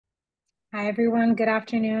Hi, everyone. Good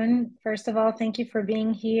afternoon. First of all, thank you for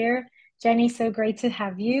being here. Jenny, so great to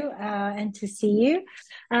have you and to see you.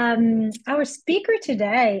 Our speaker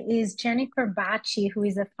today is Jennifer Bacci, who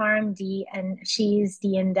is a Pharm.D, and she is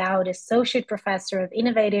the endowed associate professor of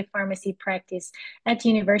innovative pharmacy practice at the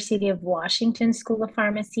University of Washington School of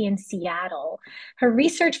Pharmacy in Seattle. Her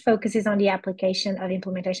research focuses on the application of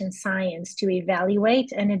implementation science to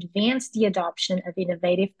evaluate and advance the adoption of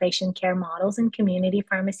innovative patient care models in community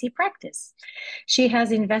pharmacy practice. She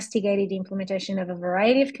has investigated the implementation of a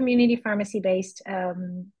variety of community pharmacy-based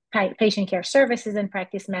patient care services and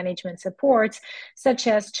practice management supports, such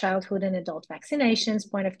as childhood and adult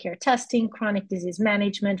vaccinations, point of care testing, chronic disease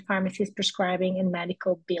management, pharmacist prescribing, and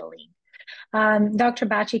medical billing. Dr.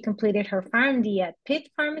 Bacci completed her Pharm.D at Pitt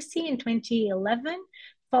Pharmacy in 2011,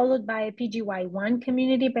 followed by a PGY1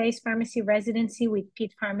 community-based pharmacy residency with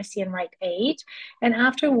Pitt Pharmacy and Rite Aid. And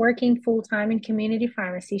after working full-time in community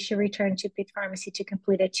pharmacy, she returned to Pitt Pharmacy to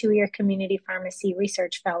complete a 2-year community pharmacy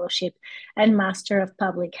research fellowship and Master of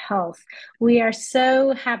Public Health. We are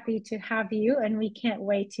so happy to have you, and we can't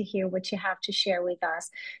wait to hear what you have to share with us.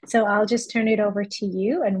 So I'll just turn it over to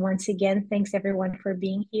you. And once again, thanks everyone for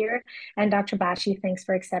being here. And Dr. Bacci, thanks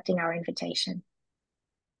for accepting our invitation.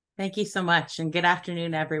 Thank you so much, and good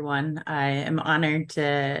afternoon, everyone. I am honored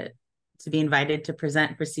to be invited to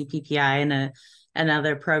present for CPPI and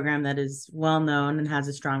another program that is well known and has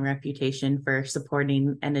a strong reputation for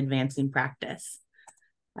supporting and advancing practice.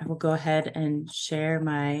 I will go ahead and share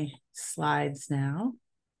my slides now.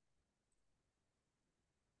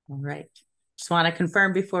 All right. Just want to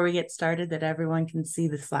confirm before we get started that everyone can see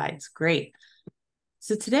the slides. Great.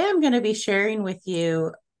 So today I'm going to be sharing with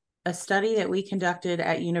you a study that we conducted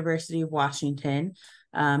at University of Washington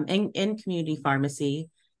in community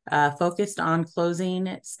pharmacy, focused on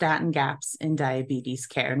closing statin gaps in diabetes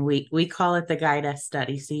care. And we call it the GuIDE-S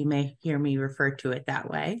study, so you may hear me refer to it that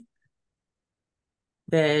way.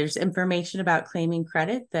 There's information about claiming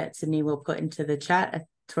credit that Sydney will put into the chat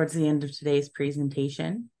towards the end of today's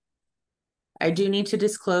presentation. I do need to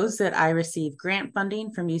disclose that I received grant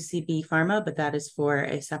funding from UCB Pharma, but that is for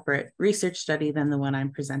a separate research study than the one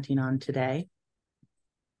I'm presenting on today.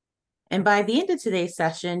 And by the end of today's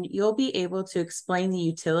session, you'll be able to explain the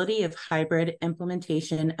utility of hybrid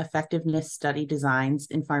implementation effectiveness study designs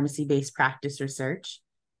in pharmacy-based practice research,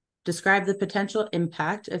 describe the potential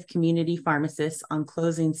impact of community pharmacists on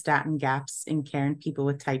closing statin gaps in care in people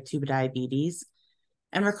with type 2 diabetes,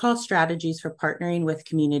 and recall strategies for partnering with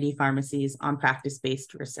community pharmacies on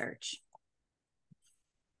practice-based research.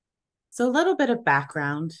 So a little bit of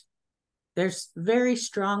background. There's very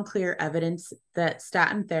strong, clear evidence that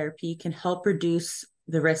statin therapy can help reduce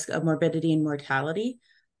the risk of morbidity and mortality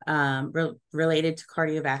related to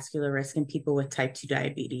cardiovascular risk in people with type 2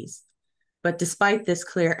 diabetes. But despite this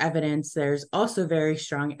clear evidence, there's also very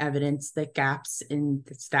strong evidence that gaps in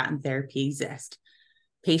the statin therapy exist.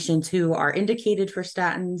 Patients who are indicated for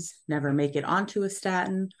statins never make it onto a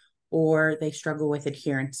statin, or they struggle with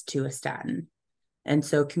adherence to a statin. And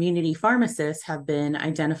so community pharmacists have been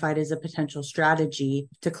identified as a potential strategy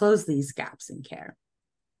to close these gaps in care.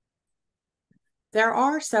 There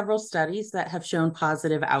are several studies that have shown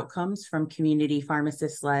positive outcomes from community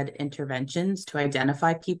pharmacist-led interventions to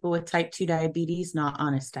identify people with type 2 diabetes not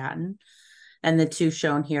on a statin. And the two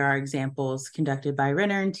shown here are examples conducted by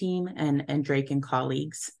Renner and team and Drake and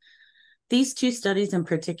colleagues. These two studies in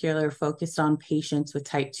particular focused on patients with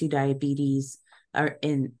type 2 diabetes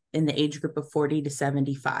in the age group of 40 to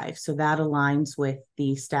 75. So that aligns with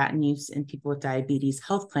the statin use in people with diabetes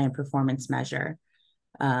health plan performance measure.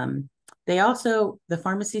 The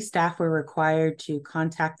pharmacy staff were required to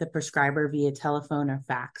contact the prescriber via telephone or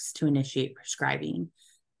fax to initiate prescribing.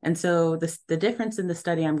 And so the difference in the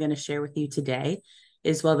study I'm going to share with you today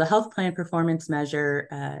is while the health plan performance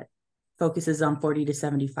measure focuses on 40 to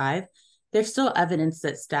 75, there's still evidence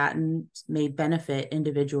that statins may benefit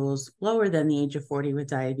individuals lower than the age of 40 with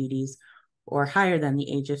diabetes or higher than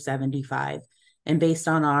the age of 75. And based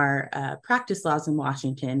on our practice laws in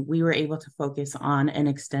Washington, we were able to focus on an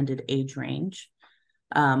extended age range.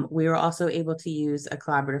 We were also able to use a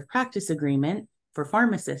collaborative practice agreement for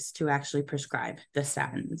pharmacists to actually prescribe the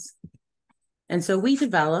statins. And so we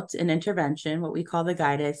developed an intervention, what we call the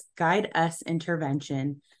GuIDE-S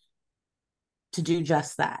intervention, to do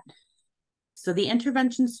just that. So the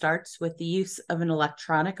intervention starts with the use of an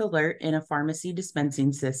electronic alert in a pharmacy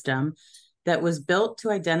dispensing system that was built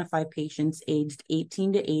to identify patients aged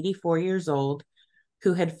 18 to 84 years old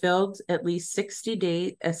who had filled at least a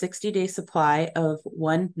 60-day supply of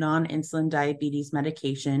one non-insulin diabetes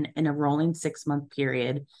medication in a rolling 6-month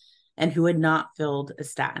period and who had not filled a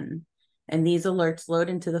statin. And these alerts load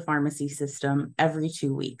into the pharmacy system every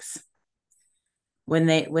 2 weeks. When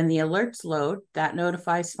the alerts load, that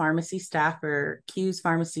notifies pharmacy staff or cues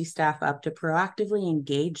pharmacy staff up to proactively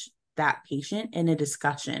engage that patient in a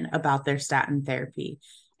discussion about their statin therapy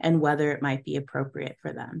and whether it might be appropriate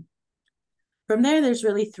for them. From there, there's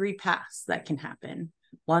really 3 paths that can happen.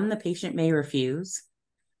 1, the patient may refuse.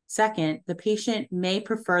 Second, the patient may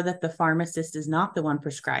prefer that the pharmacist is not the one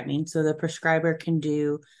prescribing, so the prescriber can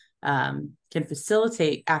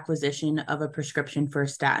facilitate acquisition of a prescription for a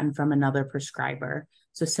statin from another prescriber.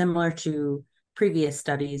 So similar to previous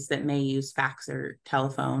studies that may use fax or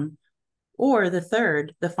telephone. Or the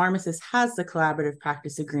third, the pharmacist has the collaborative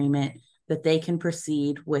practice agreement that they can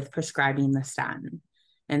proceed with prescribing the statin.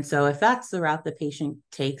 And so if that's the route the patient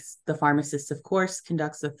takes, the pharmacist, of course,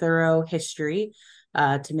 conducts a thorough history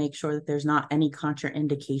to make sure that there's not any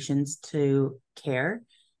contraindications to care.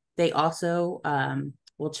 They also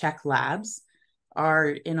will check labs.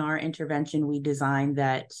 In our intervention, we designed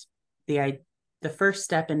that the first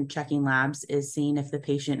step in checking labs is seeing if the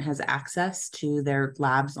patient has access to their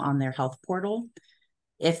labs on their health portal.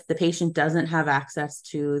 If the patient doesn't have access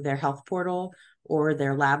to their health portal or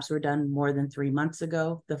their labs were done more than 3 months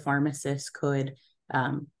ago, the pharmacist could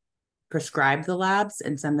prescribe the labs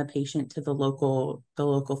and send the patient to the local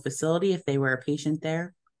facility if they were a patient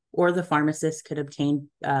there, or the pharmacist could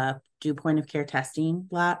do point of care testing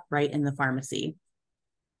lab right in the pharmacy.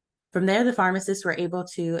 From there, the pharmacists were able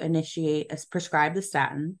to prescribe the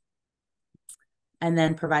statin and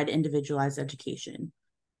then provide individualized education.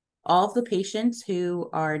 All of the patients who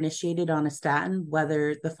are initiated on a statin,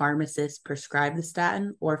 whether the pharmacist prescribed the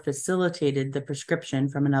statin or facilitated the prescription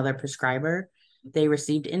from another prescriber, they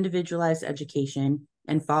received individualized education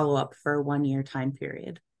and follow-up for a 1-year time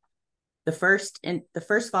period. The first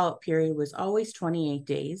follow-up period was always 28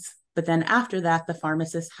 days, but then after that, the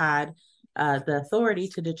pharmacist had the authority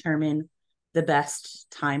to determine the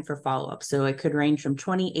best time for follow-up. So it could range from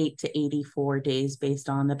 28 to 84 days based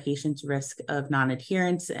on the patient's risk of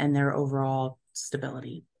non-adherence and their overall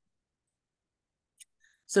stability.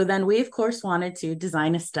 So then we, of course, wanted to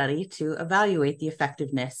design a study to evaluate the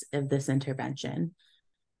effectiveness of this intervention.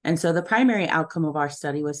 And so the primary outcome of our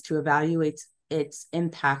study was to evaluate its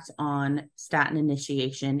impact on statin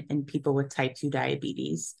initiation in people with type 2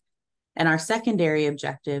 diabetes. And our secondary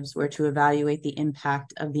objectives were to evaluate the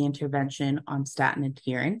impact of the intervention on statin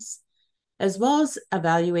adherence, as well as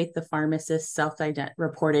evaluate the pharmacist's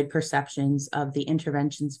self-reported perceptions of the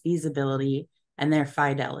intervention's feasibility and their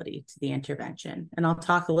fidelity to the intervention. And I'll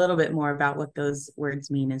talk a little bit more about what those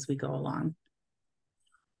words mean as we go along.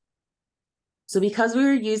 So because we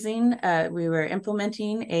were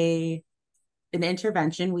implementing an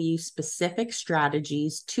intervention, we use specific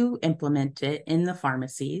strategies to implement it in the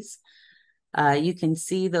pharmacies. You can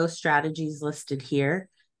see those strategies listed here.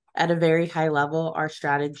 At a very high level, our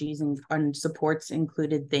strategies and supports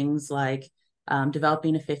included things like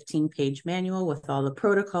developing a 15-page manual with all the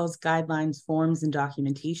protocols, guidelines, forms, and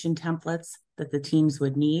documentation templates that the teams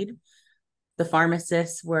would need. The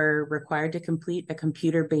pharmacists were required to complete a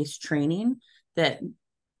computer-based training that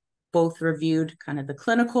both reviewed kind of the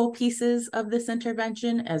clinical pieces of this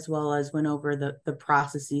intervention, as well as went over the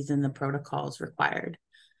processes and the protocols required.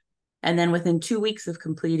 And then within 2 weeks of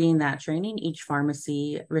completing that training, each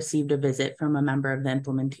pharmacy received a visit from a member of the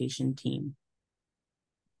implementation team.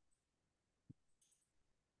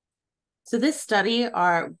 So this study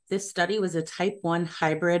was a type 1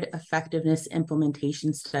 hybrid effectiveness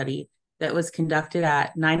implementation study that was conducted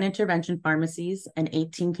at 9 intervention pharmacies and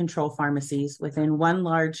 18 control pharmacies within one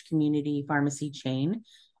large community pharmacy chain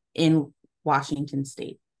in Washington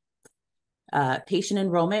State. Patient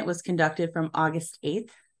enrollment was conducted from August 8th,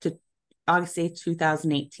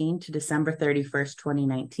 2018 to December 31st,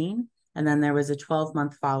 2019. And then there was a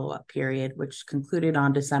 12-month follow-up period, which concluded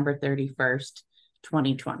on December 31st,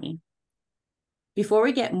 2020. Before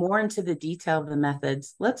we get more into the detail of the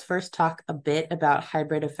methods, let's first talk a bit about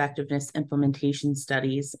hybrid effectiveness implementation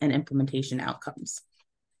studies and implementation outcomes.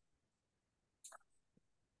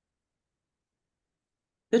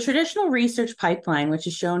 The traditional research pipeline, which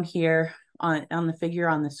is shown here on the figure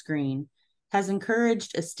on the screen, has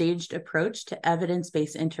encouraged a staged approach to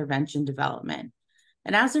evidence-based intervention development.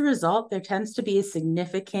 And as a result, there tends to be a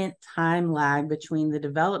significant time lag between the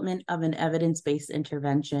development of an evidence-based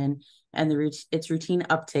intervention and its routine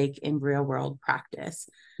uptake in real-world practice.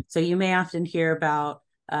 So you may often hear about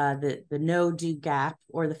the no-do gap,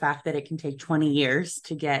 or the fact that it can take 20 years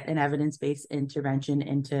to get an evidence-based intervention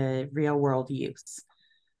into real-world use.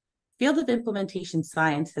 Field of implementation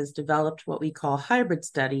science has developed what we call hybrid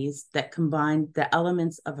studies that combine the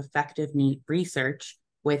elements of effective need research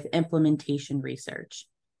with implementation research.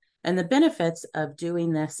 And the benefits of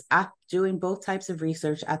doing doing both types of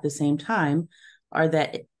research at the same time are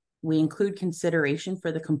that we include consideration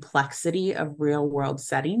for the complexity of real world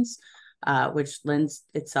settings, which lends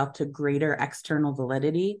itself to greater external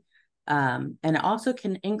validity. And it also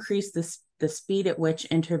can increase the speed at which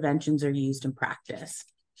interventions are used in practice.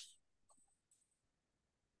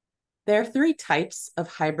 There are 3 types of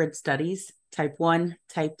hybrid studies: type 1,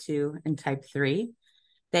 type 2, and type 3.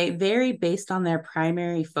 They vary based on their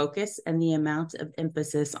primary focus and the amount of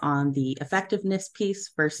emphasis on the effectiveness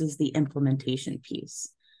piece versus the implementation piece.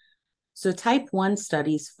 So type 1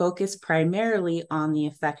 studies focus primarily on the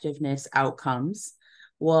effectiveness outcomes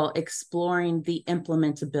while exploring the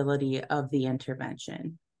implementability of the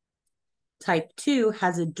intervention. Type 2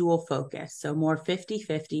 has a dual focus, so more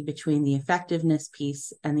 50-50 between the effectiveness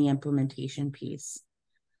piece and the implementation piece.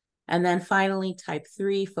 And then finally, type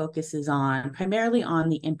 3 focuses primarily on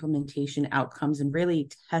the implementation outcomes and really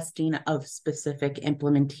testing of specific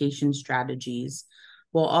implementation strategies,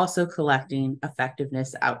 while also collecting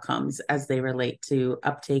effectiveness outcomes as they relate to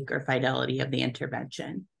uptake or fidelity of the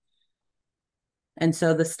intervention. And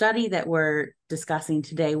so the study that we're discussing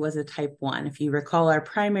today was a type 1. If you recall, our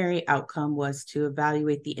primary outcome was to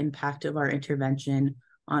evaluate the impact of our intervention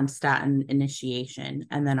on statin initiation.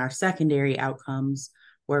 And then our secondary outcomes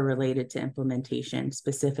were related to implementation,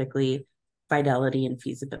 specifically fidelity and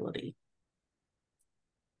feasibility.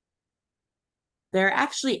 There are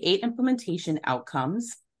actually 8 implementation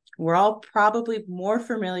outcomes. We're all probably more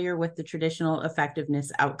familiar with the traditional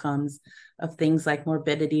effectiveness outcomes of things like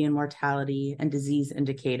morbidity and mortality and disease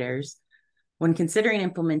indicators. When considering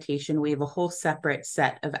implementation, we have a whole separate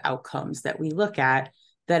set of outcomes that we look at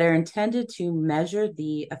that are intended to measure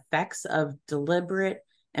the effects of deliberate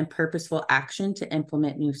and purposeful action to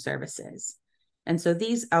implement new services. And so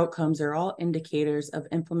these outcomes are all indicators of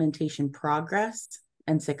implementation progress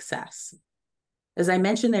and success. As I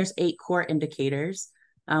mentioned, there's 8 core indicators,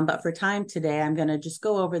 but for time today, I'm going to just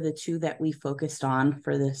go over the 2 that we focused on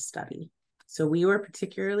for this study. So we were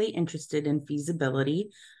particularly interested in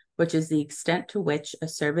feasibility, which is the extent to which a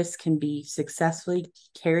service can be successfully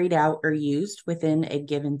carried out or used within a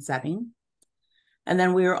given setting. And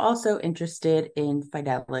then we were also interested in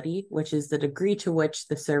fidelity, which is the degree to which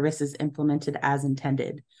the service is implemented as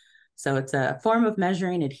intended. So it's a form of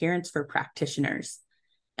measuring adherence for practitioners.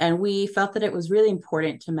 And we felt that it was really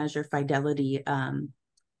important to measure fidelity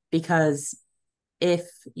because if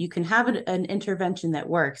you can have an intervention that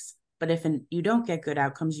works, but if you don't get good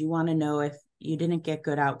outcomes, you want to know if you didn't get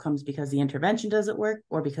good outcomes because the intervention doesn't work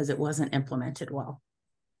or because it wasn't implemented well.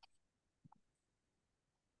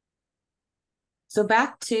 So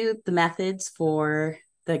back to the methods for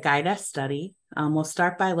the GuIDE-S study. We'll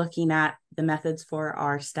start by looking at the methods for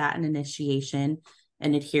our statin initiation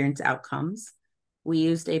and adherence outcomes. We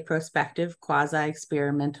used a prospective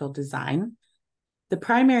quasi-experimental design. The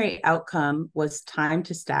primary outcome was time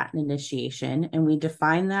to statin initiation, and we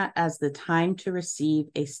defined that as the time to receive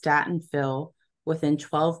a statin fill within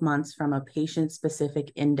 12 months from a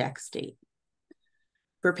patient-specific index date.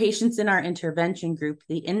 For patients in our intervention group,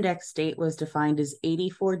 the index date was defined as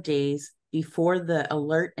 84 days before the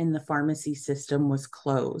alert in the pharmacy system was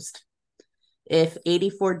closed. If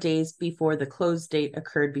 84 days before the close date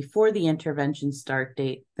occurred before the intervention start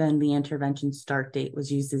date, then the intervention start date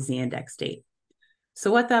was used as the index date.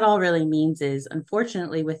 So what that all really means is,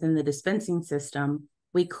 unfortunately, within the dispensing system,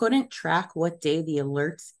 we couldn't track what day the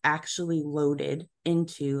alerts actually loaded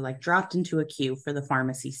into, like dropped into a queue for the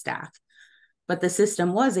pharmacy staff. But the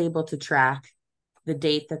system was able to track the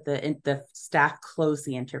date that the staff closed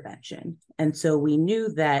the intervention. And so we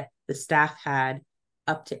knew that the staff had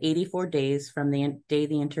up to 84 days from the day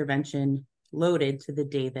the intervention loaded to the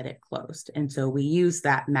day that it closed. And so we used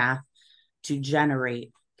that math to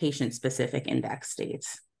generate patient-specific index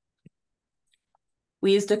dates.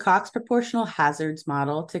 We used a Cox proportional hazards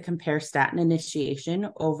model to compare statin initiation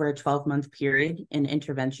over a 12-month period in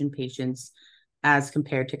intervention patients as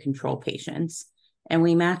compared to control patients. And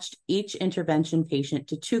we matched each intervention patient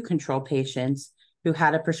to 2 control patients who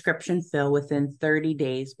had a prescription fill within 30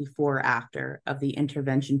 days before or after of the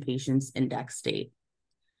intervention patient's index date.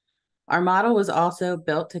 Our model was also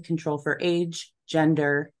built to control for age,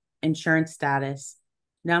 gender, insurance status,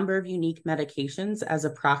 number of unique medications as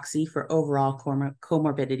a proxy for overall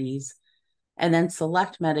comorbidities, and then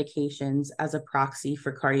select medications as a proxy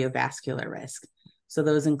for cardiovascular risk. So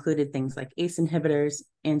those included things like ACE inhibitors,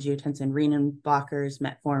 angiotensin-renin blockers,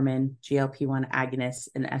 metformin, GLP-1 agonists,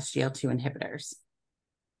 and SGLT2 inhibitors.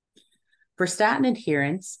 For statin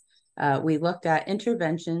adherence, We looked at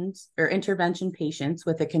intervention patients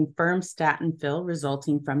with a confirmed statin fill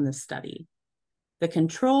resulting from the study. The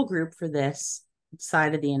control group for this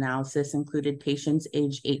side of the analysis included patients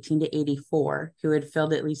aged 18 to 84 who had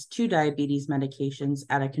filled at least 2 diabetes medications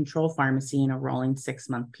at a control pharmacy in a rolling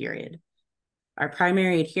 6-month period. Our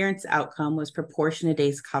primary adherence outcome was proportion of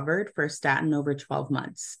days covered for a statin over 12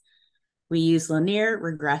 months. We used linear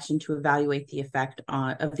regression to evaluate the effect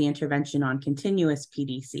of the intervention on continuous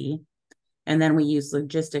PDC. And then we used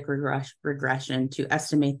logistic regression to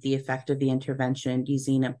estimate the effect of the intervention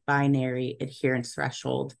using a binary adherence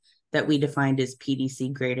threshold that we defined as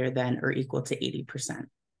PDC greater than or equal to 80%.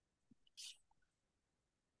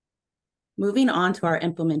 Moving on to our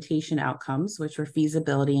implementation outcomes, which were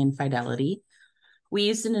feasibility and fidelity, we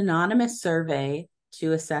used an anonymous survey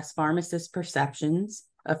to assess pharmacist perceptions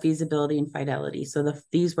of feasibility and fidelity. So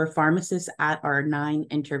these were pharmacists at our 9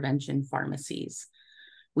 intervention pharmacies.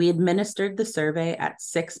 We administered the survey at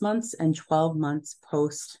 6 months and 12 months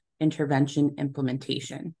post-intervention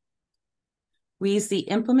implementation. We used the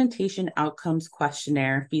implementation outcomes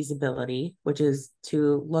questionnaire feasibility, which is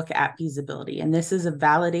to look at feasibility. And this is a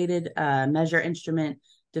validated measure instrument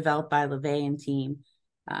developed by LeVay and team.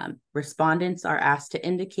 Respondents are asked to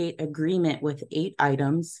indicate agreement with 8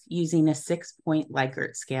 items using a 6-point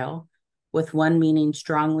Likert scale, with 1 meaning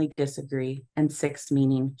strongly disagree and 6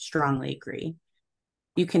 meaning strongly agree.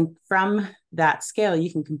 From that scale,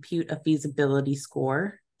 you can compute a feasibility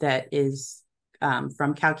score that is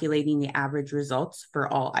from calculating the average results for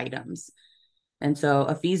all items. And so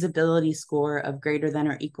a feasibility score of greater than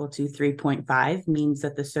or equal to 3.5 means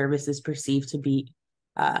that the service is perceived to be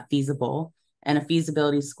feasible. And a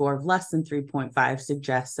feasibility score of less than 3.5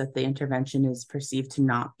 suggests that the intervention is perceived to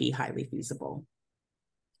not be highly feasible.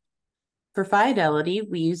 For fidelity,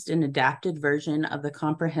 we used an adapted version of the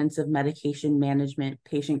Comprehensive Medication Management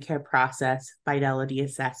Patient Care Process Fidelity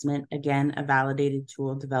Assessment, again, a validated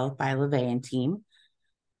tool developed by LeVay and team.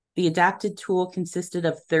 The adapted tool consisted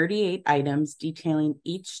of 38 items detailing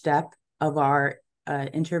each step of our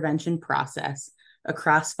intervention process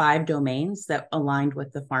across 5 domains that aligned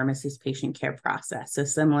with the pharmacist patient care process. So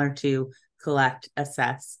similar to collect,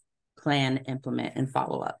 assess, plan, implement, and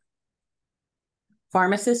follow up.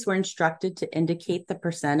 Pharmacists were instructed to indicate the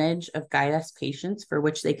percentage of GuIDE-S patients for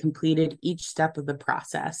which they completed each step of the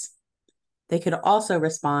process. They could also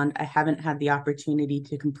respond, I haven't had the opportunity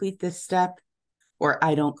to complete this step, or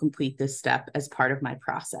I don't complete this step as part of my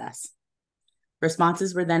process.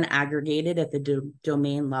 Responses were then aggregated at the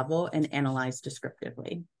domain level and analyzed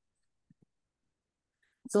descriptively.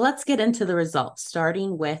 So let's get into the results,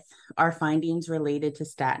 starting with our findings related to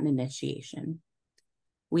statin initiation.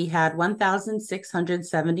 We had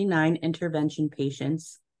 1,679 intervention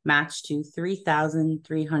patients matched to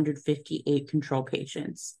 3,358 control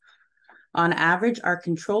patients. On average, our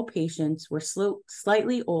control patients were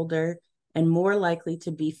slightly older and more likely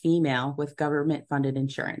to be female with government-funded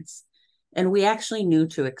insurance. And we actually knew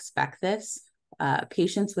to expect this.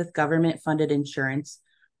 Patients with government-funded insurance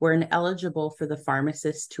were ineligible for the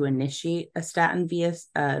pharmacist to initiate a statin via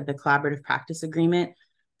the collaborative practice agreement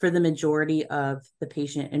for the majority of the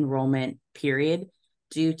patient enrollment period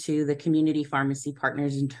due to the community pharmacy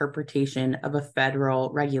partners' interpretation of a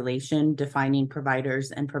federal regulation defining providers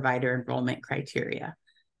and provider enrollment criteria.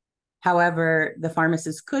 However, the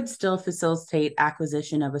pharmacist could still facilitate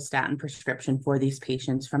acquisition of a statin prescription for these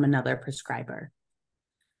patients from another prescriber.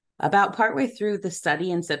 About partway through the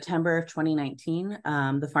study in September of 2019,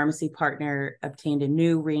 the pharmacy partner obtained a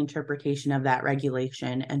new reinterpretation of that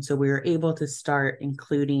regulation. And so we were able to start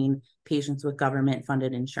including patients with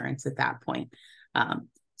government-funded insurance at that point.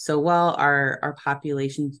 So while our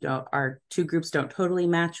populations our 2 groups don't totally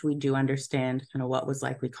match, we do understand kind of what was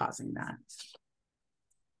likely causing that.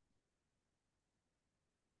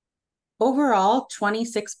 Overall,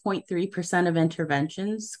 26.3% of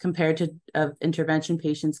interventions intervention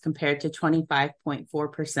patients compared to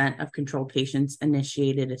 25.4% of control patients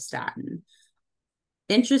initiated a statin.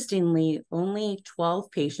 Interestingly, only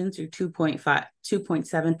 12 patients, or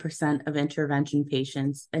 2.7% of intervention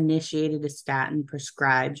patients, initiated a statin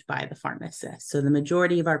prescribed by the pharmacist. So the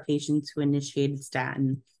majority of our patients who initiated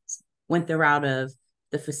statin went the route of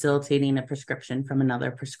the facilitating a prescription from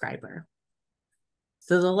another prescriber.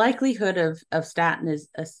 So the likelihood of statin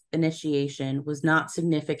initiation was not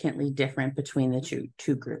significantly different between the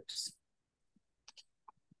two groups.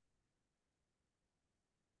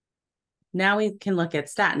 Now we can look at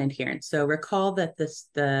statin adherence. So recall that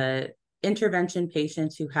the intervention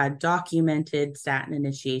patients who had documented statin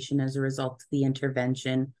initiation as a result of the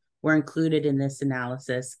intervention were included in this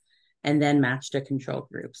analysis. and then matched a control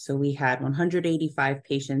group. So we had 185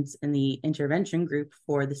 patients in the intervention group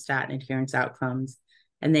for the statin adherence outcomes,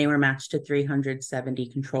 and they were matched to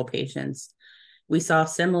 370 control patients. We saw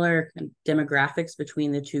similar demographics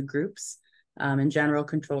between the two groups. In general,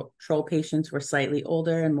 control patients were slightly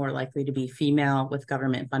older and more likely to be female with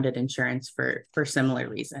government-funded insurance for similar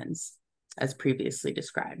reasons, as previously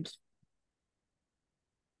described.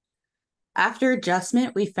 After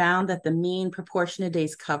adjustment, we found that the mean proportion of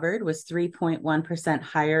days covered was 3.1%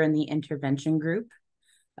 higher in the intervention group.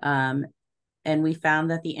 And we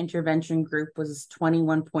found that the intervention group was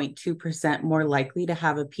 21.2% more likely to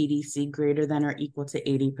have a PDC greater than or equal to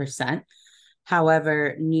 80%.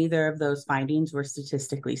 However, neither of those findings were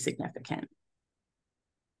statistically significant.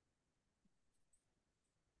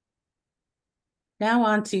 Now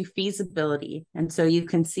on to feasibility. And so you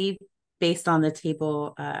can see, based on the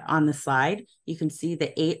table on the slide, you can see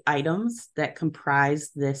the 8 items that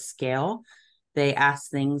comprise this scale. They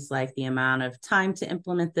ask things like the amount of time to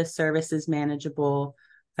implement this service is manageable,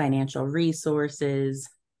 financial resources,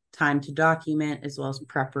 time to document, as well as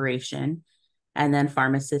preparation. And then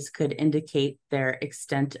pharmacists could indicate their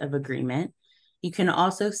extent of agreement. You can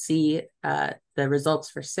also see the results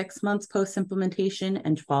for 6 months post-implementation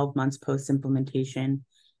and 12 months post-implementation.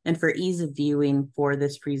 And for ease of viewing for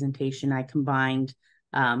this presentation, I combined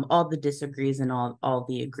all the disagrees and all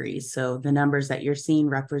the agrees. So the numbers that you're seeing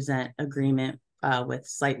represent agreement with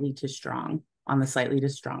slightly to strong, on the slightly to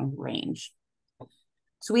strong range.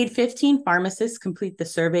 So we had 15 pharmacists complete the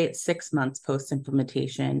survey at 6 months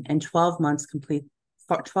post-implementation, and 12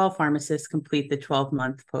 pharmacists complete the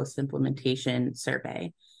 12-month post-implementation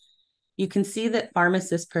survey. You can see that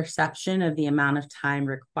pharmacists' perception of the amount of time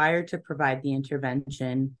required to provide the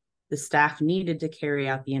intervention, the staff needed to carry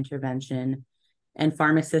out the intervention, and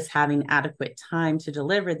pharmacists having adequate time to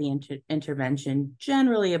deliver the intervention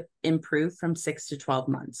generally improved from 6 to 12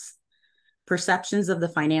 months. Perceptions of the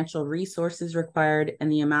financial resources required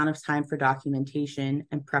and the amount of time for documentation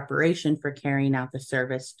and preparation for carrying out the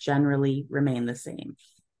service generally remain the same.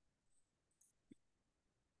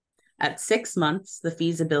 At 6 months, the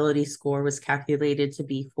feasibility score was calculated to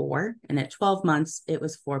be 4, and at 12 months, it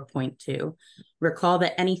was 4.2. Recall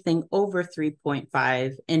that anything over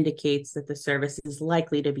 3.5 indicates that the service is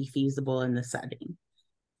likely to be feasible in the setting.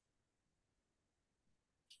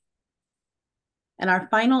 And our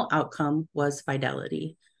final outcome was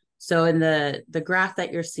fidelity. So in the graph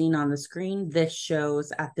that you're seeing on the screen, this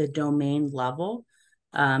shows at the domain level.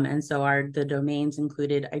 And so the domains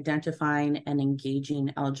included identifying and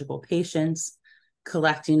engaging eligible patients,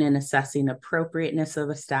 collecting and assessing appropriateness of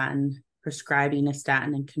a statin, prescribing a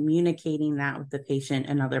statin and communicating that with the patient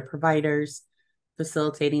and other providers,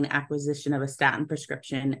 facilitating acquisition of a statin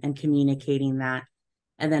prescription and communicating that,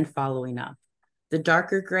 and then following up. The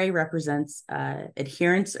darker gray represents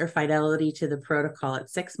adherence or fidelity to the protocol at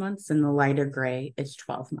 6 months, and the lighter gray is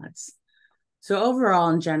 12 months. So overall,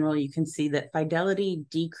 in general, you can see that fidelity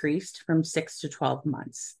decreased from 6 to 12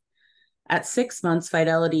 months. At 6 months,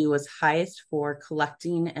 fidelity was highest for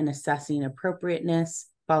collecting and assessing appropriateness,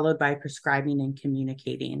 followed by prescribing and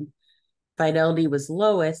communicating. Fidelity was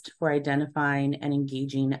lowest for identifying and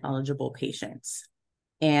engaging eligible patients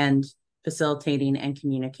and facilitating and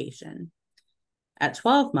communication. At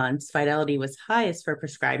 12 months, fidelity was highest for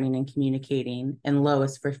prescribing and communicating and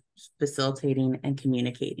lowest for facilitating and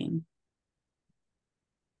communicating.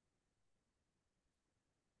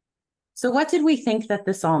 So what did we think that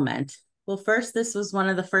this all meant? Well, first, this was one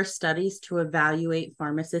of the first studies to evaluate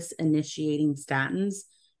pharmacists initiating statins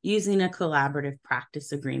using a collaborative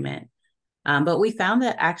practice agreement. But we found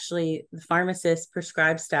that actually the pharmacists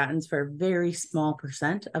prescribe statins for a very small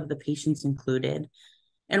percent of the patients included.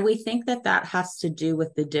 And we think that that has to do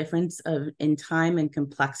with the difference in time and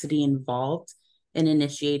complexity involved in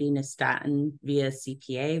initiating a statin via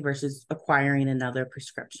CPA versus acquiring another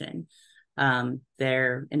prescription.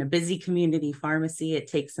 They're in a busy community pharmacy. It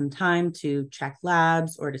takes some time to check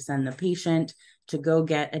labs or to send the patient to go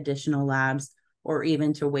get additional labs or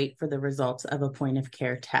even to wait for the results of a point of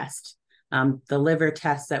care test. The liver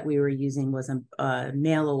test that we were using was a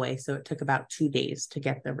mail away, so it took about 2 days to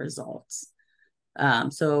get the results.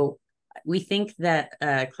 So we think that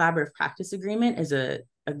a collaborative practice agreement is a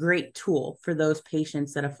great tool for those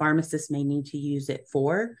patients that a pharmacist may need to use it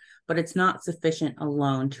for, but it's not sufficient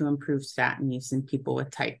alone to improve statin use in people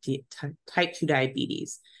with type 2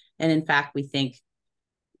 diabetes. And in fact, we think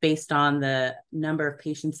based on the number of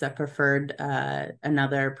patients that preferred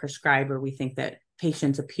another prescriber, we think that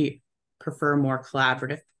patients prefer more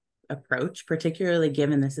collaborative approach, particularly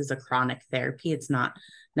given this is a chronic therapy. It's not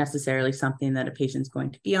necessarily something that a patient's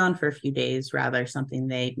going to be on for a few days, rather something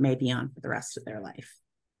they may be on for the rest of their life.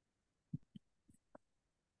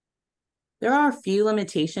 There are a few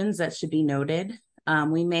limitations that should be noted.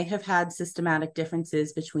 We may have had systematic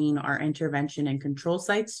differences between our intervention and control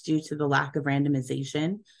sites due to the lack of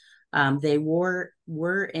randomization. They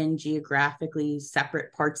were in geographically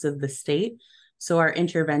separate parts of the state. So our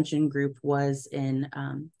intervention group was in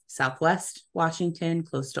Southwest Washington,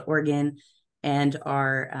 close to Oregon, and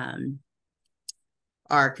our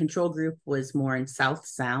control group was more in South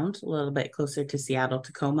Sound, a little bit closer to Seattle,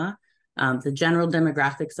 Tacoma. The general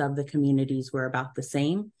demographics of the communities were about the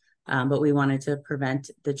same, but we wanted to prevent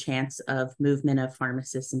the chance of movement of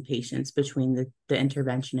pharmacists and patients between the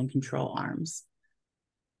intervention and control arms.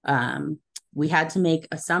 We had to make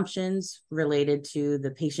assumptions related to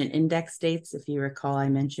the patient index dates. If you recall, I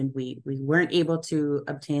mentioned we weren't able to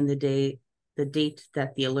obtain the date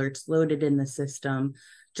that the alerts loaded in the system,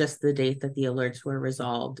 just the date that the alerts were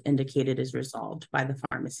indicated as resolved by the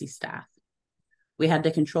pharmacy staff. We had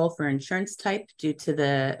to control for insurance type due to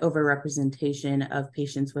the overrepresentation of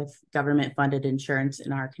patients with government-funded insurance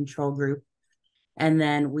in our control group. And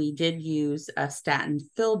then we did use a statin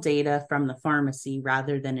fill data from the pharmacy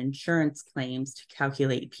rather than insurance claims to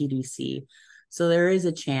calculate PDC. So there is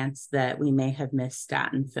a chance that we may have missed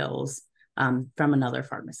statin fills from another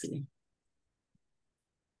pharmacy.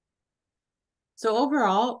 So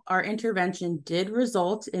overall, our intervention did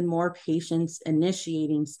result in more patients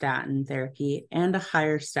initiating statin therapy and a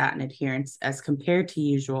higher statin adherence as compared to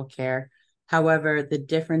usual care. However, the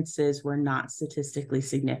differences were not statistically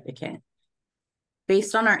significant.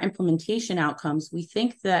 Based on our implementation outcomes, we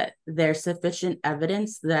think that there's sufficient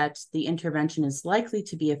evidence that the intervention is likely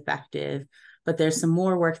to be effective, but there's some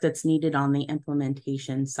more work that's needed on the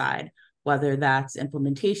implementation side, whether that's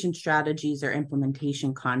implementation strategies or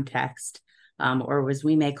implementation context, or as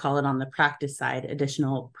we may call it on the practice side,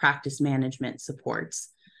 additional practice management supports.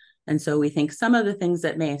 And so we think some of the things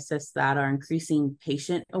that may assist that are increasing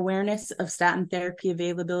patient awareness of statin therapy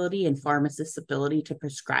availability and pharmacists' ability to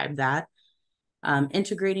prescribe that.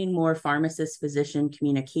 Integrating more pharmacist-physician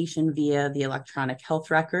communication via the electronic health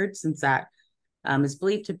record, since that is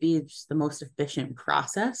believed to be just the most efficient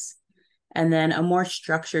process. And then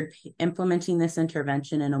implementing this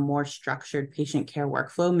intervention in a more structured patient care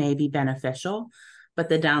workflow may be beneficial, but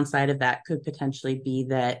the downside of that could potentially be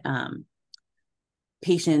that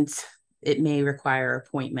it may require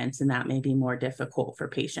appointments, and that may be more difficult for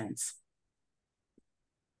patients.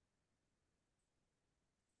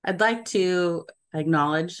 I'd like to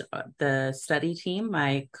acknowledge the study team,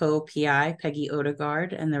 my co-PI, Peggy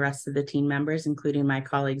Odegaard, and the rest of the team members, including my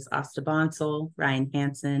colleagues Asta Bonsall, Ryan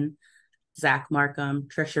Hansen, Zach Markham,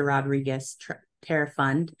 Trisha Rodriguez, Tara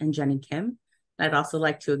Fund, and Jenny Kim. I'd also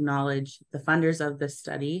like to acknowledge the funders of this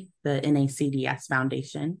study, the NACDS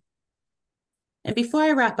Foundation. And before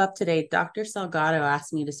I wrap up today, Dr. Salgado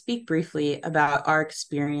asked me to speak briefly about our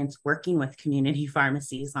experience working with community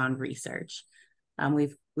pharmacies on research.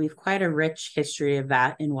 We've quite a rich history of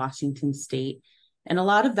that in Washington State. And a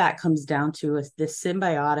lot of that comes down to this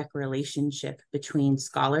symbiotic relationship between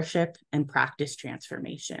scholarship and practice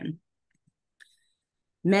transformation.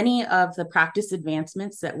 Many of the practice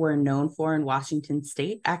advancements that we're known for in Washington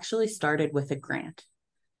State actually started with a grant.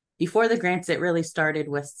 Before the grants, it really started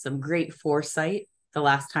with some great foresight. The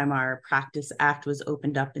last time our Practice Act was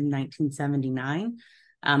opened up in 1979,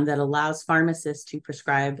 that allows pharmacists to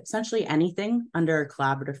prescribe essentially anything under a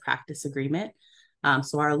collaborative practice agreement.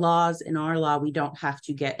 So in our law, we don't have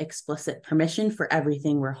to get explicit permission for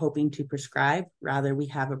everything we're hoping to prescribe. Rather, we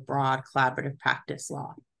have a broad collaborative practice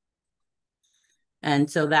law. And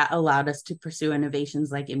so that allowed us to pursue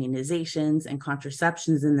innovations like immunizations and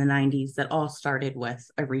contraceptions in the 90s that all started with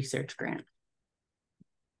a research grant.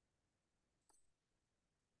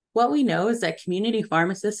 What we know is that community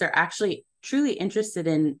pharmacists are actually truly interested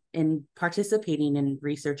in participating in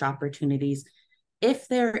research opportunities if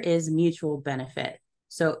there is mutual benefit.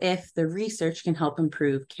 So if the research can help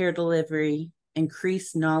improve care delivery,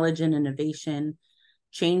 increase knowledge and innovation,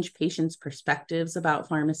 change patients' perspectives about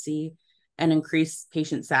pharmacy, and increase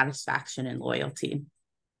patient satisfaction and loyalty.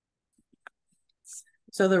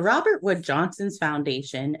 So the Robert Wood Johnson's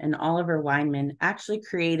Foundation and Oliver Weinman actually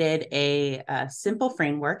created a simple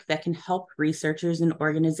framework that can help researchers and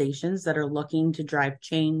organizations that are looking to drive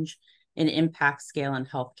change and impact scale in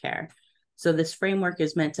healthcare. So this framework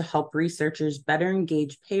is meant to help researchers better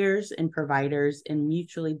engage payers and providers in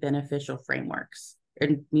mutually beneficial frameworks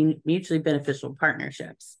and mutually beneficial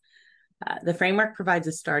partnerships. The framework provides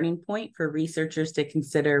a starting point for researchers to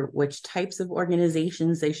consider which types of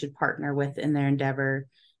organizations they should partner with in their endeavor,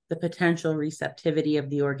 the potential receptivity of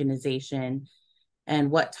the organization,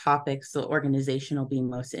 and what topics the organization will be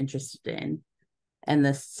most interested in. And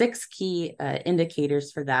the 6 key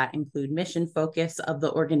indicators for that include mission focus of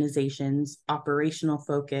the organizations, operational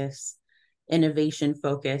focus, innovation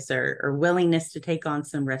focus or willingness to take on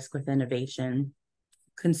some risk with innovation,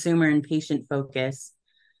 consumer and patient focus,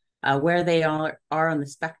 where they are on the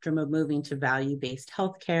spectrum of moving to value-based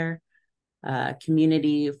healthcare,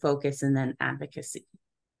 community focus, and then advocacy.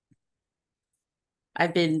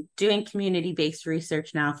 I've been doing community-based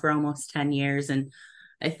research now for almost 10 years, and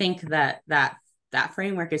I think that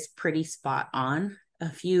framework is pretty spot on. A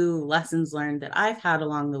few lessons learned that I've had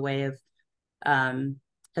along the way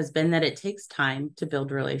has been that it takes time to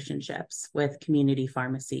build relationships with community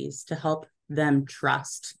pharmacies to help them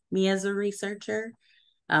trust me as a researcher.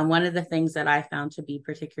 One of the things that I found to be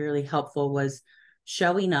particularly helpful was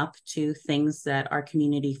showing up to things that our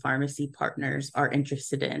community pharmacy partners are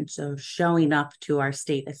interested in. So showing up to our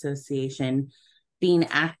state association, being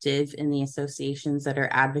active in the associations that are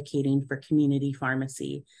advocating for community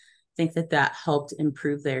pharmacy. I think that helped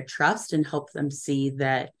improve their trust and help them see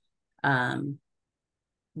that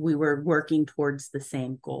we were working towards the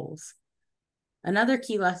same goals. Another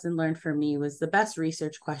key lesson learned for me was the best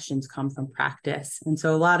research questions come from practice. And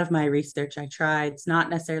so a lot of my research I tried, it's not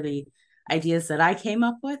necessarily ideas that I came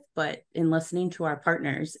up with, but in listening to our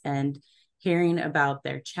partners and hearing about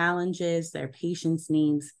their challenges, their patients'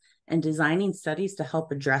 needs, and designing studies to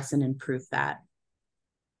help address and improve that.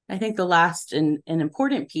 I think the last and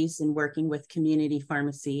important piece in working with community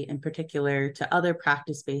pharmacy, in particular to other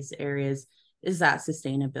practice-based areas, is that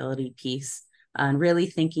sustainability piece. And really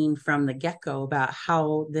thinking from the get-go about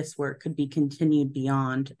how this work could be continued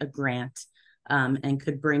beyond a grant and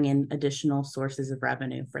could bring in additional sources of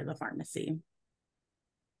revenue for the pharmacy.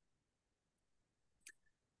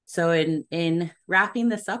 So in wrapping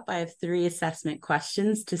this up, I have 3 assessment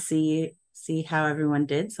questions to see how everyone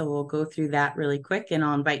did. So we'll go through that really quick, and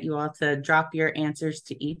I'll invite you all to drop your answers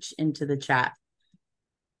to each into the chat.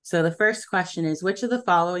 So the first question is, which of the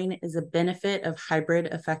following is a benefit of hybrid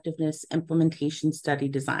effectiveness implementation study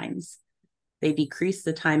designs? They decrease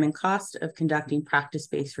the time and cost of conducting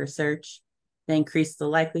practice-based research. They increase the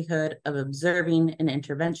likelihood of observing an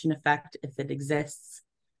intervention effect if it exists.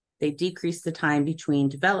 They decrease the time between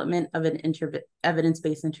development of an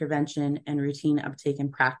evidence-based intervention and routine uptake in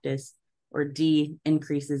practice, or D,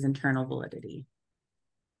 increases internal validity.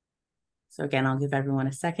 So again, I'll give everyone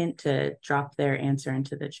a second to drop their answer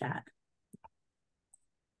into the chat.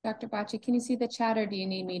 Dr. Bacci, can you see the chat, or do you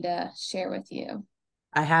need me to share with you?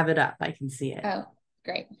 I have it up. I can see it. Oh,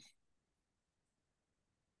 great.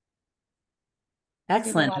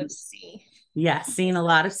 Excellent. A lot of C. Yeah, seeing a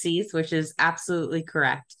lot of C's, which is absolutely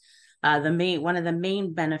correct. One of the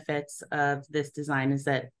main benefits of this design is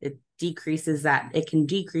that it can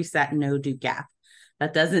decrease that no-do gap.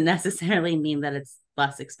 That doesn't necessarily mean that it's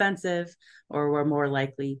less expensive or we're more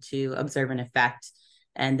likely to observe an effect.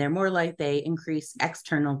 And they increase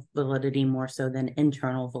external validity more so than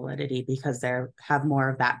internal validity because they have more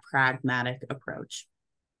of that pragmatic approach.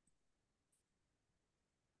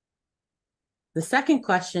 The second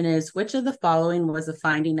question is, which of the following was a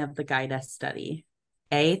finding of the GuIDE-S study?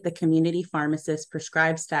 A, the community pharmacist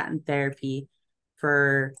prescribed statin therapy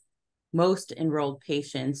for most enrolled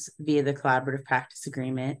patients via the collaborative practice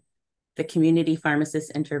agreement. The community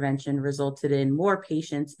pharmacist intervention resulted in more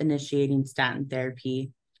patients initiating statin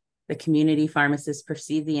therapy. The community pharmacist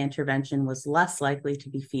perceived the intervention was less likely to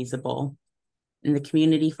be feasible, and the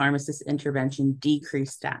community pharmacist intervention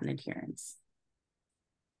decreased statin adherence.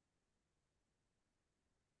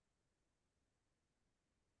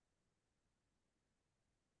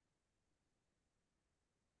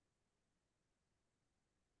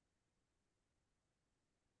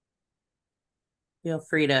 Feel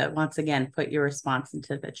free to, once again, put your response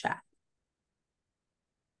into the chat.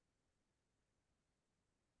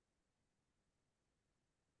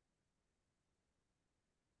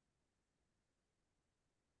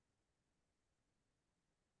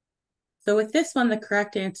 So with this one, the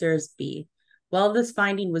correct answer is B. While this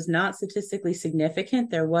finding was not statistically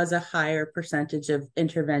significant, there was a higher percentage of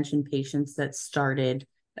intervention patients that started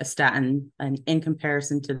a statin in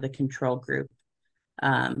comparison to the control group.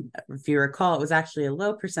 If you recall, it was actually a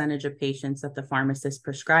low percentage of patients that the pharmacist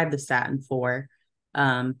prescribed the statin for,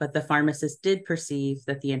 but the pharmacist did perceive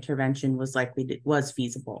that the intervention was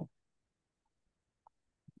feasible.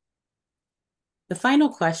 The final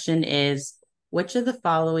question is, Which of the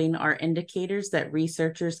following are indicators that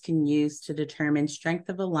researchers can use to determine strength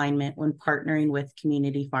of alignment when partnering with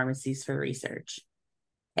community pharmacies for research?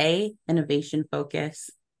 A, innovation focus.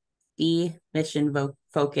 B, mission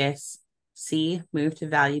focus. C, move to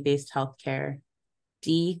value-based healthcare.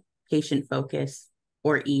 D, patient focus.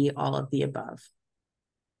 Or E, all of the above.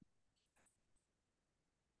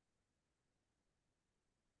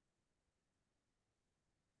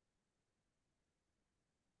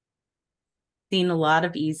 Seen a lot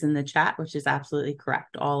of E's in the chat, which is absolutely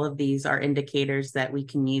correct. All of these are indicators that we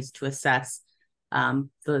can use to assess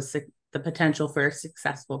the potential for a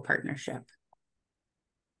successful partnership.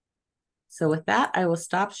 So with that, I will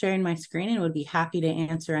stop sharing my screen and would be happy to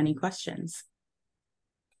answer any questions.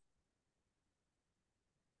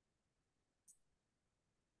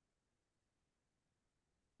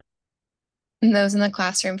 And those in the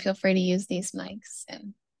classroom, feel free to use these mics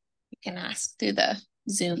and you can ask through the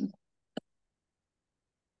Zoom.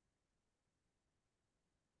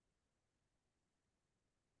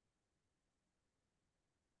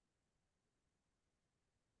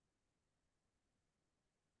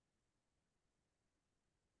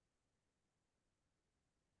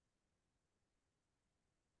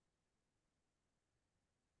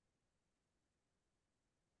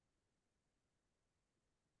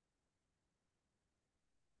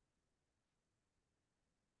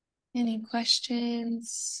 Any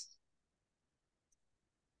questions?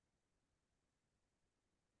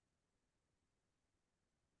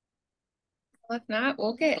 Well, if not,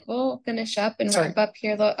 we'll finish up and wrap up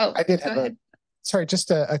here. Oh, I did have sorry,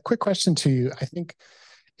 just a quick question to you. I think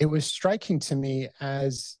it was striking to me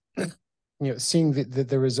as seeing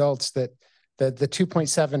the results that the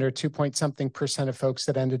 2.7 or 2 point something % of folks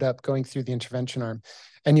that ended up going through the intervention arm.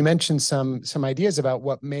 And you mentioned some ideas about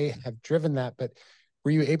what may have driven that, but were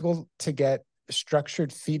you able to get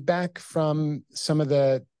structured feedback from some of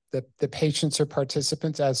the patients or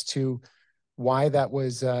participants as to why that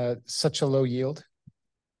was such a low yield?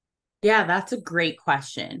 Yeah, that's a great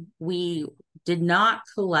question. We did not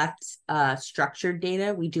collect structured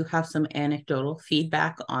data. We do have some anecdotal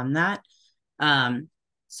feedback on that.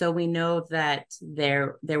 So we know that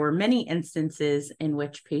there were many instances in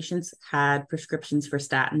which patients had prescriptions for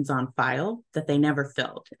statins on file that they never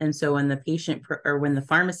filled. And so when the patient or when the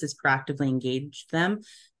pharmacist proactively engaged them,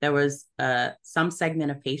 there was some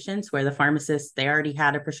segment of patients where the pharmacist, they already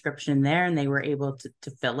had a prescription there and they were able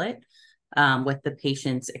to fill it with the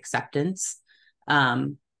patient's acceptance.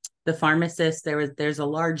 The pharmacist, there's a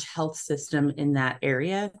large health system in that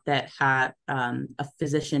area that had a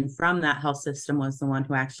physician from that health system was the one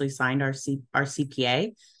who actually signed our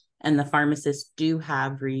CPA. And the pharmacists do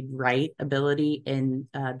have read-write ability in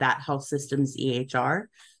that health system's EHR.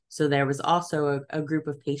 So there was also a group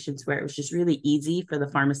of patients where it was just really easy for the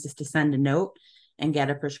pharmacist to send a note and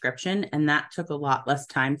get a prescription. And that took a lot less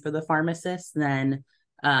time for the pharmacist than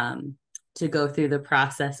to go through the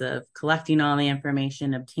process of collecting all the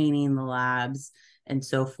information, obtaining the labs, and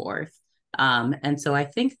so forth. And so I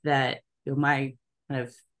think that my kind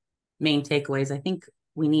of main takeaways, I think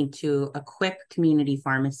we need to equip community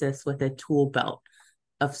pharmacists with a tool belt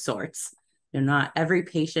of sorts. Not every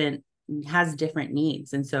patient has different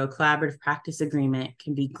needs. And so a collaborative practice agreement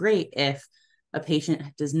can be great if a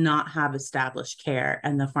patient does not have established care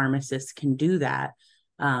and the pharmacist can do that.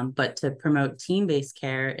 But to promote team-based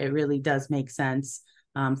care, it really does make sense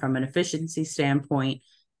from an efficiency standpoint,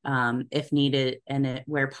 if needed, and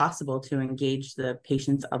where possible, to engage the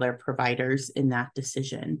patient's other providers in that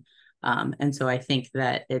decision. And so I think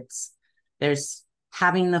that there's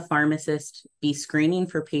having the pharmacist be screening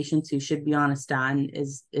for patients who should be on a statin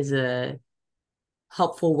is a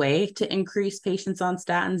helpful way to increase patients on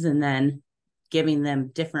statins, and then giving them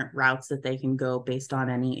different routes that they can go based on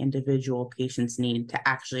any individual patient's need to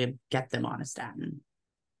actually get them on a statin.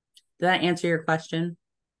 Did that answer your question?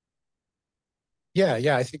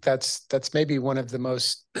 Yeah, I think that's maybe one of the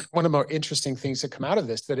more interesting things that come out of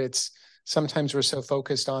this, that it's sometimes we're so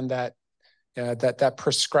focused on that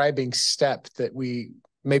prescribing step that we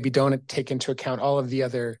maybe don't take into account all of the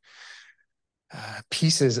other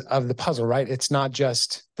pieces of the puzzle, right? It's not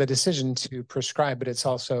just the decision to prescribe, but it's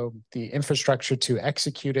also the infrastructure to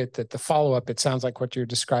execute it, that the follow-up, it sounds like what you're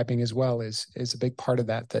describing as well is a big part of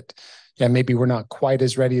that, yeah, maybe we're not quite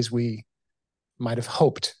as ready as we might have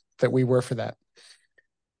hoped that we were for that.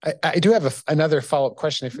 I do have another follow-up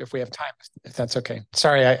question if we have time, if that's okay.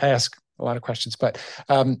 Sorry, I ask a lot of questions, but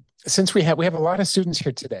since we have a lot of students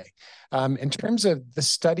here today, in terms of the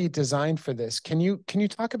study design for this, can you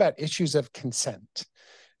talk about issues of consent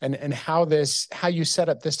and how you set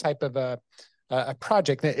up this type of a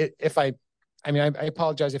project? If I I mean, I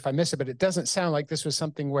apologize if I miss it, but it doesn't sound like this was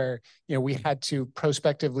something where, we had to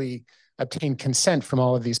prospectively obtain consent from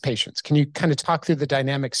all of these patients. Can you kind of talk through the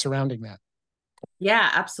dynamics surrounding that?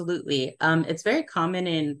 Yeah, absolutely. It's very common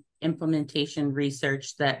in implementation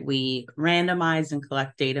research that we randomize and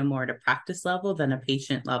collect data more at a practice level than a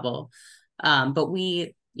patient level. But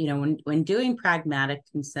we, when doing pragmatic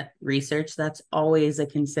consent research, that's always a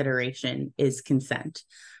consideration, is consent.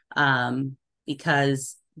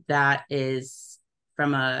 Because that is,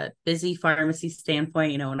 from a busy pharmacy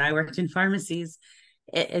standpoint, when I worked in pharmacies,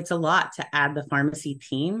 it's a lot to add the pharmacy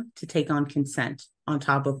team to take on consent on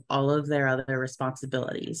top of all of their other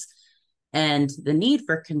responsibilities. And the need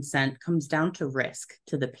for consent comes down to risk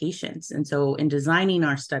to the patients. And so in designing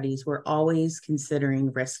our studies, we're always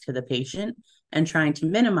considering risk to the patient and trying to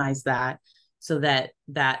minimize that, so that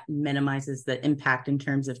that minimizes the impact in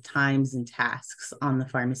terms of times and tasks on the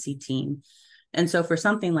pharmacy team. And so for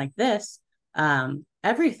something like this,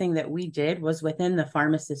 everything that we did was within the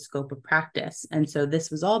pharmacist scope of practice. And so this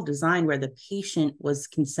was all designed where the patient was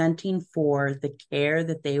consenting for the care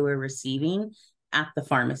that they were receiving at the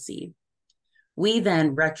pharmacy. We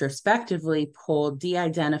then retrospectively pulled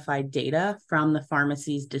de-identified data from the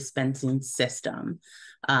pharmacy's dispensing system.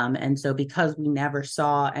 And so because we never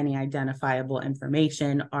saw any identifiable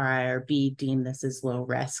information, our IRB deemed this as low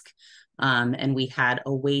risk. And we had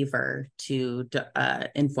a waiver to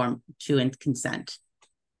consent.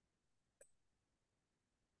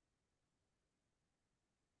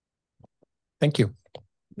 Thank you.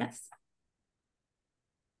 Yes.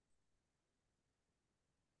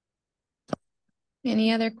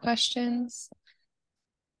 Any other questions?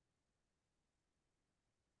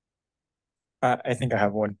 I think I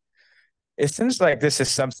have one. It seems like this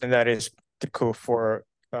is something that is typical for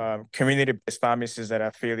community-based pharmacies that are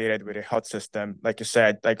affiliated with a health system. Like you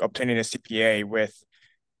said, like obtaining a CPA with,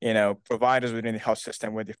 providers within the health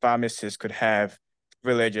system, where the pharmacists could have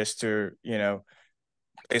privileges to,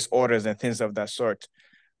 place orders and things of that sort.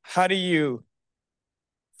 How do you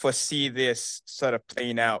foresee this sort of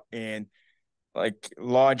playing out in like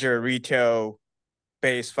larger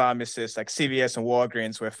retail-based pharmacists like CVS and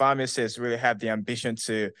Walgreens, where pharmacists really have the ambition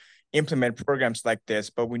to implement programs like this,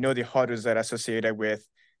 but we know the hurdles that are associated with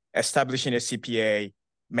establishing a CPA,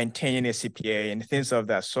 maintaining a CPA, and things of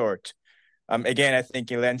that sort. Again, I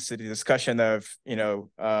think it lends to the discussion of,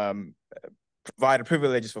 provider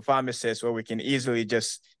privileges for pharmacists, where we can easily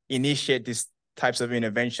just initiate these types of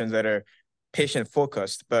interventions that are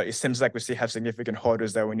patient-focused, but it seems like we still have significant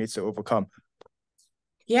hurdles that we need to overcome.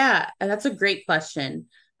 Yeah, that's a great question.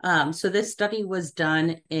 So this study was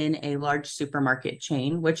done in a large supermarket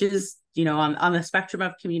chain, which is, on the spectrum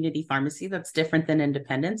of community pharmacy, that's different than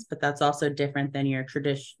independence, but that's also different than your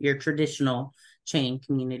traditional chain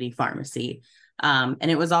community pharmacy.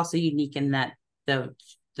 And it was also unique in that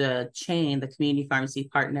the chain, the community pharmacy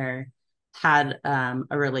partner, had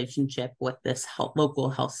a relationship with this local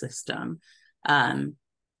health system.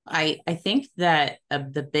 I think that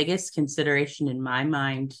the biggest consideration in my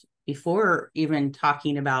mind, before even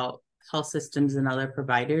talking about health systems and other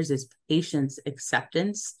providers, is patients'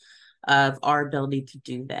 acceptance of our ability to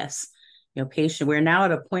do this. We're now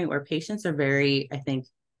at a point where patients are very, I think,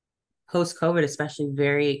 post-COVID especially,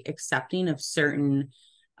 very accepting of certain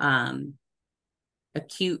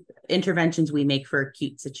acute interventions we make for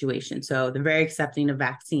acute situations. So they're very accepting of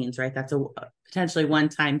vaccines, right? That's a potentially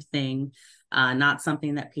one-time thing, not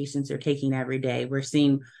something that patients are taking every day. We're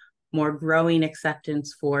seeing more growing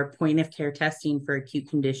acceptance for point-of-care testing for acute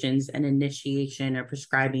conditions and initiation or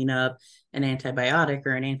prescribing of an antibiotic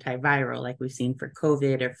or an antiviral, like we've seen for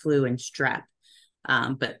COVID or flu and strep.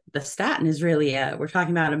 But the statin is really, we're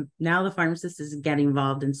talking about now the pharmacist is getting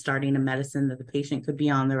involved in starting a medicine that the patient could be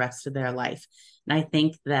on the rest of their life. And I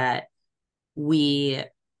think that we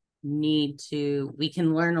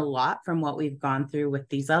can learn a lot from what we've gone through with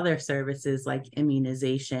these other services like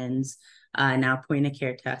immunizations, now point of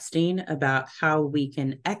care testing, about how we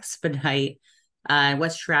can expedite,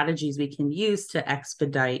 what strategies we can use to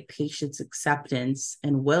expedite patients' acceptance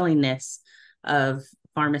and willingness of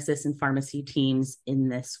pharmacists and pharmacy teams in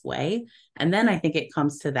this way. And then I think it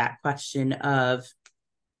comes to that question of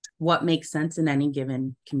what makes sense in any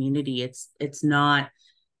given community. It's not,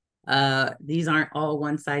 these aren't all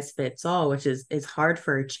one size fits all, which is hard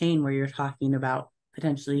for a chain where you're talking about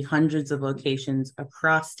potentially hundreds of locations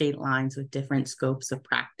across state lines with different scopes of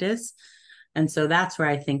practice. And so that's where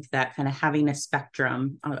I think that kind of having a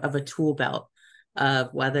spectrum of a tool belt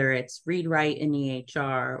of whether it's read write in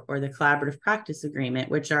EHR or the collaborative practice agreement,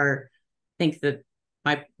 which are, I think that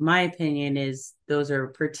my opinion is those are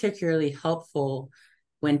particularly helpful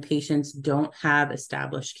when patients don't have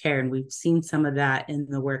established care. And we've seen some of that in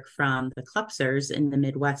the work from the Klupsers in the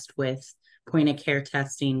Midwest with point of care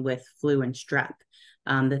testing with flu and strep,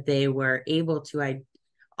 that they were able to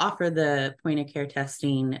offer the point of care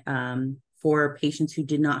testing for patients who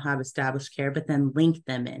did not have established care, but then link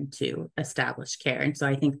them into established care. And so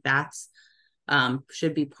I think that's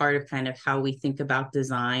should be part of kind of how we think about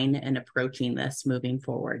design and approaching this moving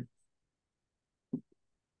forward.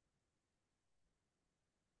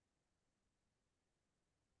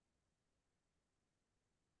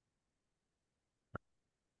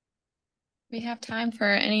 We have time for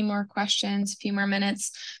any more questions, a few more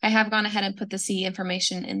minutes. I have gone ahead and put the C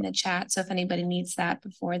information in the chat, so if anybody needs that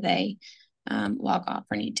before they log off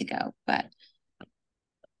or need to go. But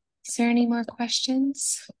is there any more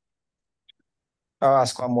questions? I'll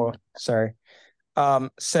ask one more, sorry.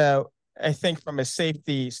 So I think from a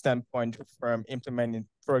safety standpoint, from implementing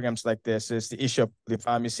programs like this, is the issue of the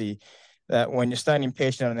pharmacy. That when you're starting a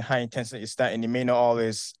patient on a high intensity statin, you may not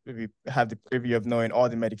always have the preview of knowing all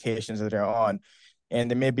the medications that they're on. And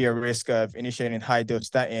there may be a risk of initiating high dose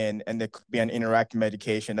statin, and there could be an interacting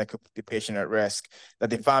medication that could put the patient at risk that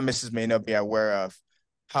the pharmacist may not be aware of.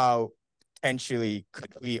 How potentially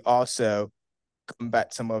could we also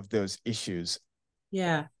combat some of those issues?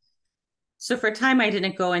 Yeah. So for time, I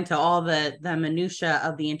didn't go into all the minutia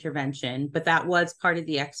of the intervention, but that was part of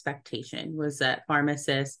the expectation, was that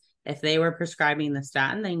pharmacists, if they were prescribing the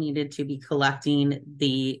statin, they needed to be collecting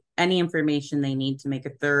any information they need to make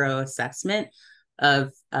a thorough assessment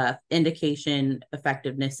of indication,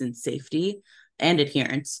 effectiveness, and safety and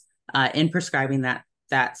adherence in prescribing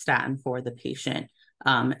that statin for the patient.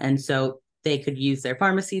 And so they could use their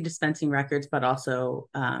pharmacy dispensing records, but also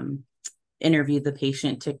interview the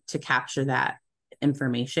patient to capture that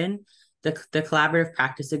information. The collaborative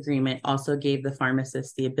practice agreement also gave the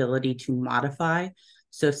pharmacist the ability to modify.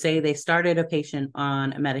 So say they started a patient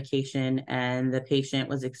on a medication and the patient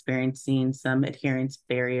was experiencing some adherence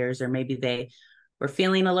barriers, or maybe they were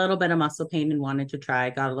feeling a little bit of muscle pain and wanted to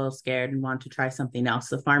got a little scared and wanted to try something else.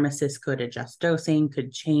 The pharmacist could adjust dosing,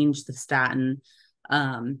 could change the statin.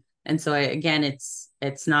 And so again,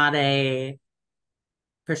 it's not a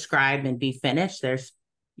prescribe and be finished.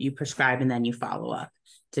 You prescribe and then you follow up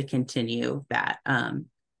to continue that.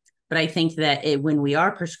 But I think that when we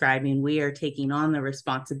are prescribing, we are taking on the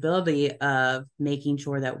responsibility of making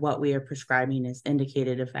sure that what we are prescribing is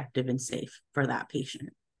indicated, effective, and safe for that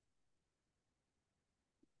patient.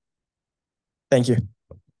 Thank you.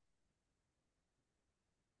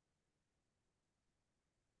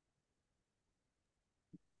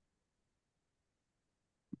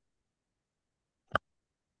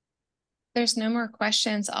 There's no more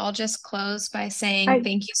questions. I'll just close by saying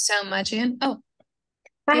thank you so much. And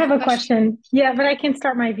I have a question. Yeah, but I can't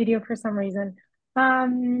start my video for some reason.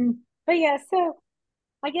 But yeah, so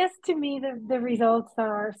I guess to me the results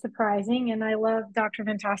are surprising, and I love Dr.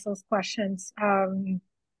 Ventasso's questions.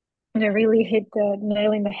 They really hit the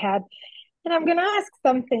nail in the head. And I'm gonna ask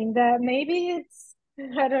something that maybe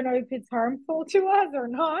I don't know if it's harmful to us or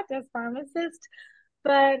not as pharmacists,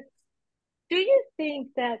 but do you think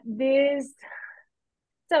that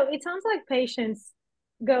so it sounds like patients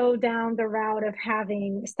go down the route of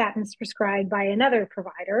having statins prescribed by another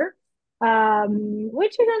provider,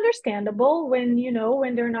 which is understandable when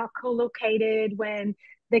they're not co-located, when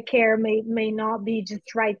the care may not be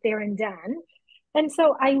just right there and done. And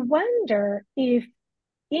so I wonder if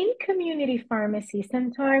in community pharmacy,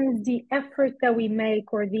 sometimes the effort that we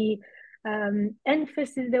make or the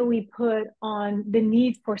emphasis that we put on the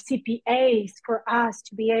need for CPAs for us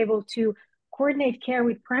to be able to coordinate care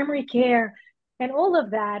with primary care and all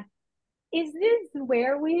of that, is this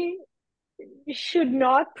where we should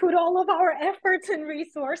not put all of our efforts and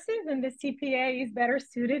resources, and the CPA is better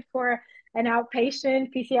suited for an outpatient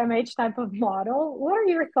PCMH type of model? What are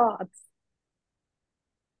your thoughts?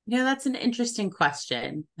 Yeah, that's an interesting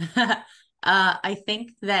question. I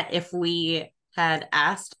think that if we had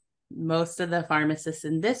asked most of the pharmacists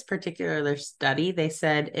in this particular study, they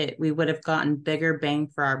said we would have gotten bigger bang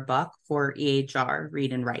for our buck for EHR,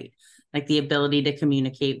 read and write, like the ability to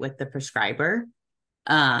communicate with the prescriber.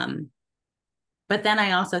 But then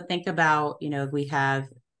I also think about, we have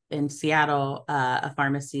in Seattle a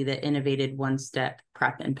pharmacy that innovated one-step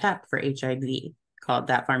prep and PEP for HIV, called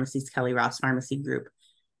that pharmacy's Kelly Ross Pharmacy Group.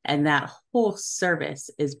 And that whole service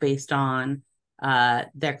is based on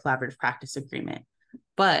their collaborative practice agreement.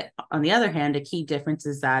 But on the other hand, a key difference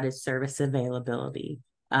is service availability.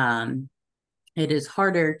 It is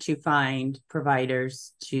harder to find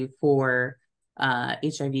providers for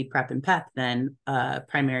HIV PrEP and PEP than a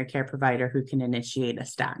primary care provider who can initiate a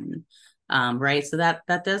statin. right? So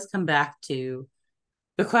that does come back to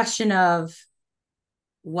the question of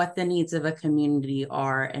what the needs of a community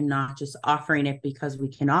are, and not just offering it because we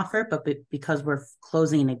can offer, but because we're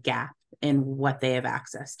closing a gap in what they have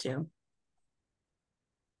access to.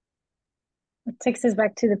 It takes us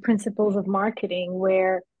back to the principles of marketing,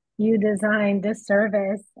 where you design the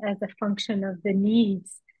service as a function of the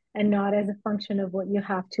needs and not as a function of what you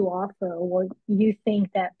have to offer or what you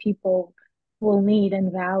think that people will need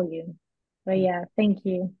and value. But yeah, thank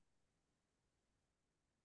you.